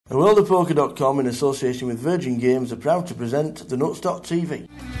WorldofPoker.com in association with Virgin Games are proud to present the Nutstock TV.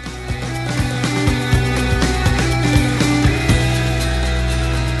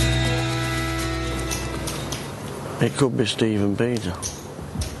 It could be Steve and Peter.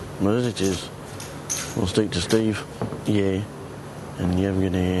 But as it is, we'll stick to Steve, yeah, and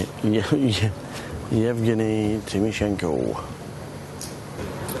Yevgeniy Timoshenko.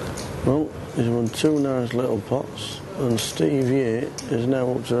 Well, he's won two nice little pots, and Steve here is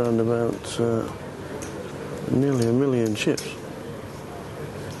now up to around about nearly a million chips.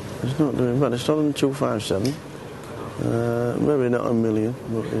 He's not doing bad. It's on 257. Maybe not a million,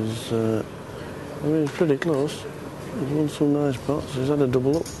 but he's pretty close. He's won some nice pots. He's had a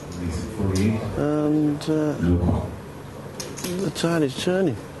double up, and the tide is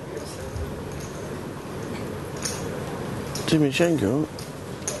turning. Timoshenko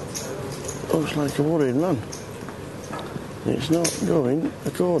looks like a worried man. It's not going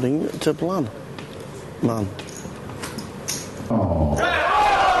according to plan, man. Oh,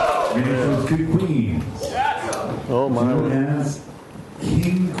 good queen. Oh my word.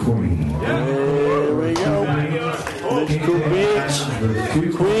 King queen. Here we go. This could be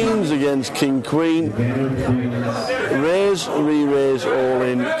it. Queens against king queen. Raise, re-raise, all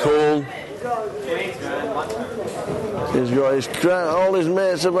in. Call. He's got his crown. All his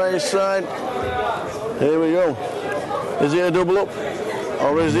mates are by his side. Here we go. Is it a double up,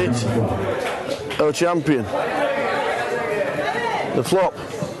 or is it a champion? The flop.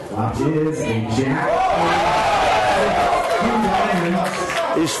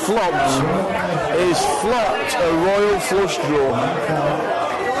 He's flopped a royal flush draw.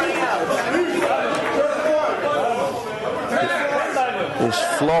 He's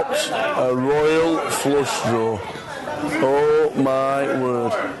flopped a royal flush draw. Oh my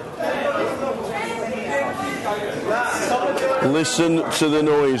word. Listen to the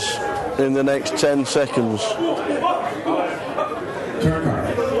noise in the next 10 seconds.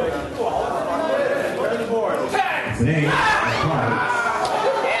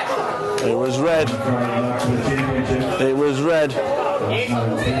 It was red. It was red.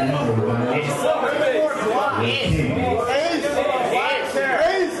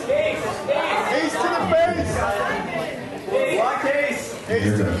 Ace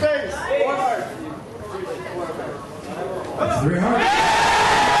to the face. That's 300.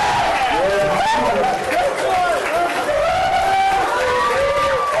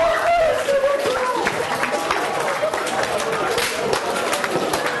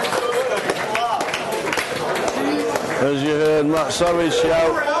 As you heard Matt Savage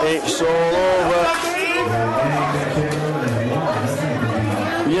shout, it's all over.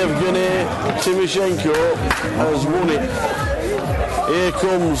 Yevgeniy Timoshenko has won it. Here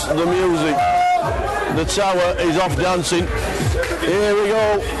comes the music. The tower is off dancing. Here we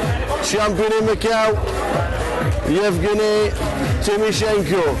go. Champion in Macau, Yevgeniy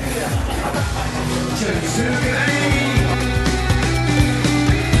Timoshenko.